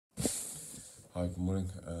Hi, good morning.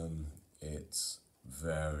 It's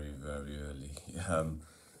very early.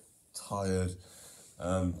 Tired,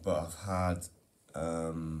 but I've had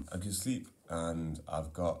a good sleep and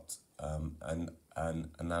I've got an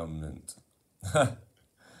announcement.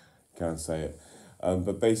 Can't say it.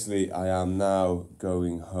 But basically, I am now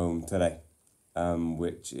going home today,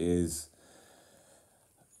 which is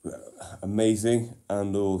amazing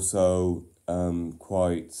and also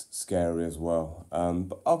quite scary as well.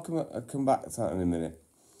 But I'll come back to that in a minute.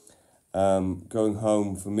 Going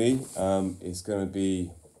home for me, it's going to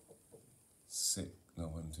be six,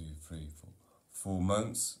 no, 4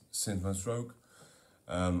 months since my stroke.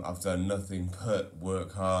 I've done nothing but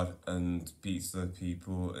work hard and beat other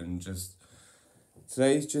people, and just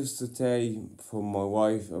today's just a day for my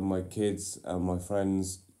wife and my kids and my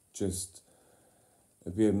friends. Just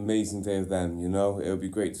it'll be an amazing day with them, you know. It'll be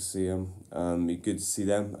great to see them. Be good to see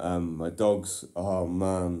them. My dogs. Oh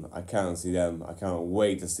man, I can't see them. I can't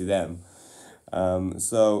wait to see them.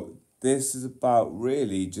 So this is about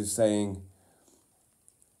really just saying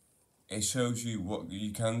it shows you what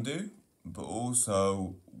you can do, but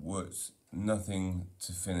also what's nothing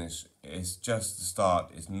to finish. It's just the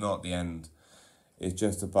start, it's not the end. It's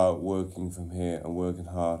just about working from here and working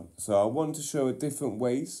hard. So I want to show different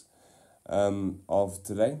ways of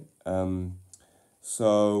today.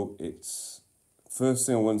 So it's first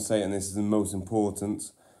thing I want to say, and this is the most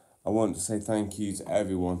important, I want to say thank you to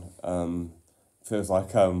everyone. Feels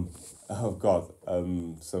like oh God,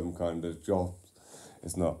 some kind of job.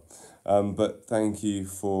 It's not. But thank you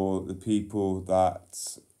for the people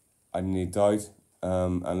that I nearly died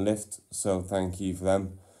and left. So thank you for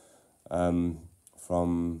them.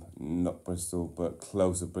 From not Bristol, but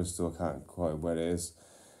close to Bristol. I can't quite where it is.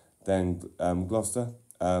 Then Gloucester.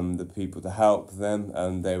 The people to help them,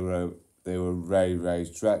 and they were very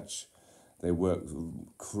stretched. They worked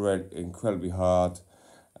incredibly hard,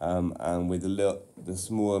 and with the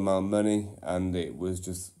small amount of money, and it was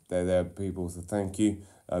just they're there people. So thank you.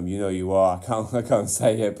 You know you are. I can't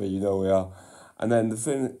say it, but you know we are. And then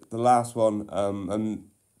the last one, and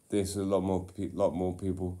there's a lot more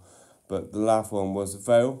people, but the last one was the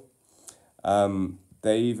Vale.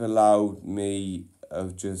 They've allowed me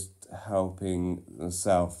of just helping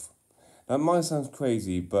myself. That might sound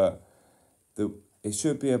crazy, but it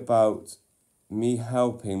should be about me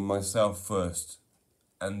helping myself first,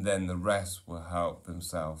 and then the rest will help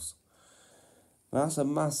themselves. That's a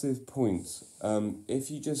massive point. If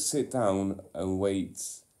you just sit down and wait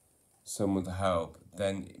someone to help,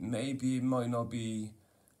 then maybe it might not be.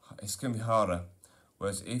 It's gonna be harder.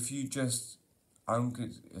 Whereas if you just,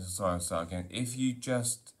 sorry, I'll start again. If you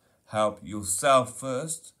just help yourself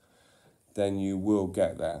first, then you will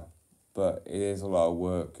get there. But it is a lot of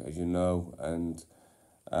work, as you know, and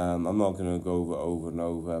I'm not gonna go over and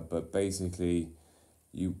over. But basically,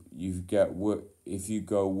 you get work if you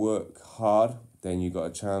go work hard, then you got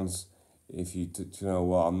a chance. If you you know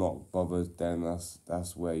what, I'm not bothered, then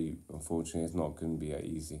that's where you, unfortunately, it's not going to be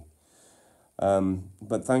easy.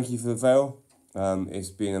 But thank you for the Vale.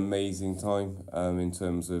 It's been an amazing time. In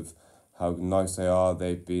terms of how nice they are,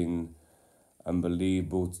 they've been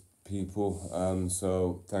unbelievable people.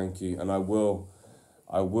 So thank you, and I will,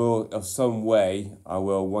 of some way, I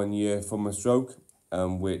will 1 year from my stroke.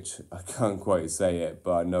 Which I can't quite say it,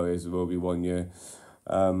 but I know it will be 1 year.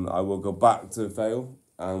 I will go back to the Vale,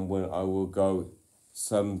 and when I will go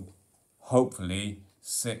some, hopefully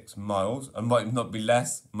 6 miles. I might not be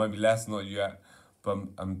less, might be less, not yet, but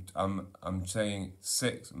I'm saying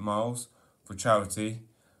 6 miles for charity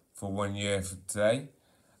for 1 year for today,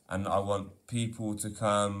 and I want people to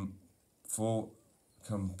come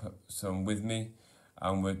some with me,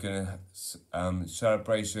 and we're gonna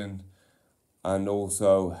celebration, and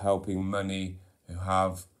also helping many who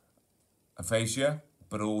have aphasia,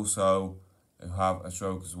 but also who have a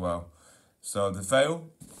stroke as well. So the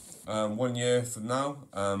Vale, 1 year from now,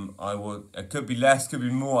 I will. It could be less, could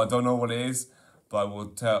be more. I don't know what it is, but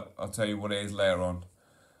I'll tell you what it is later on.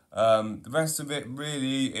 The rest of it,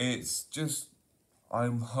 really, it's just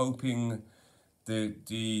I'm hoping the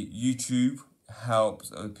YouTube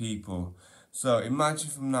helps other people. So imagine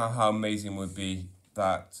from now how amazing it would be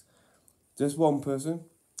that just one person.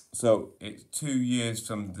 So it's 2 years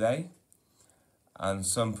from today, and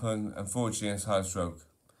some person unfortunately has had a stroke,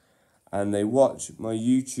 and they watch my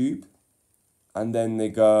YouTube, and then they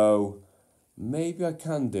go, maybe I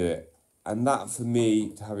can do it, and that for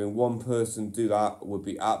me, having one person do that would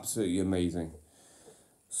be absolutely amazing.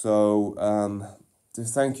 So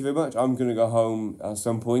just thank you very much. I'm gonna go home at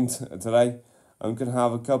some point today. I'm gonna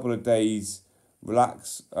have a couple of days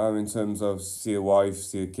relax in terms of see the wife,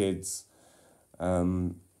 see the kids,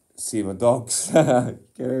 see my dogs.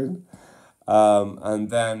 Kidding. And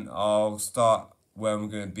then I'll start where I'm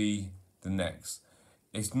going to be the next.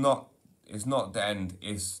 It's not the end,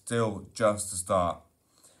 it's still just the start.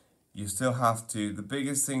 You still have to, the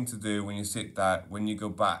biggest thing to do when you sit there, when you go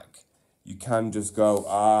back, you can just go,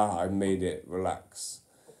 I made it, relax.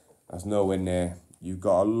 That's nowhere near. You've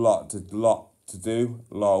got a lot to do,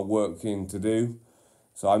 a lot of working to do.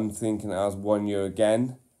 So I'm thinking as 1 year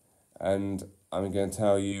again, and I'm going to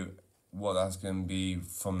tell you what that's going to be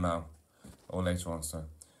from now or later on.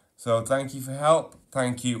 So thank you for help.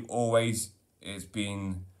 Thank you always. It's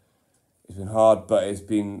been hard, but it's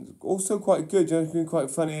been also quite good. You know, it's been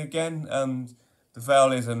quite funny again. The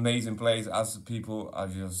Vale is an amazing place, as the people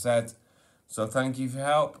as you have said. So thank you for your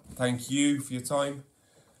help. Thank you for your time.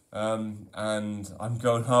 And I'm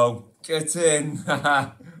going home. Get in.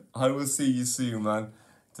 I will see you soon, man.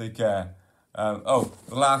 Take care. The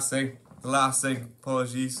last thing.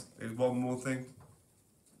 Apologies. There's one more thing.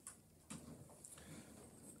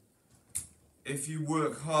 If you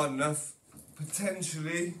work hard enough,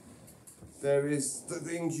 potentially there is the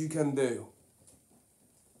things you can do.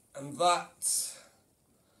 And that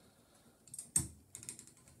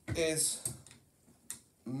is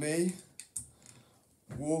me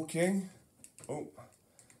walking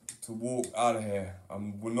to walk out of here.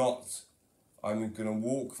 I'm gonna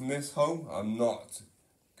walk from this home. I'm not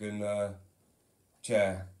gonna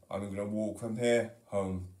chair. I'm gonna walk from here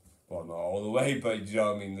home. Well, not all the way, but you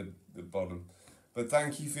know what I mean, the bottom. But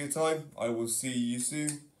thank you for your time. I will see you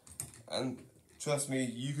soon. And trust me,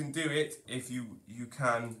 you can do it if you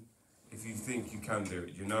think you can do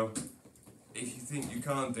it, you know? If you think you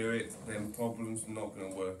can't do it, then problems are not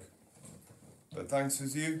gonna work. But thanks for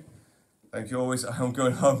you. Thank you always. I'm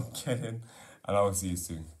going home, get in, and I will see you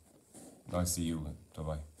soon. Nice to see you. Bye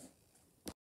bye.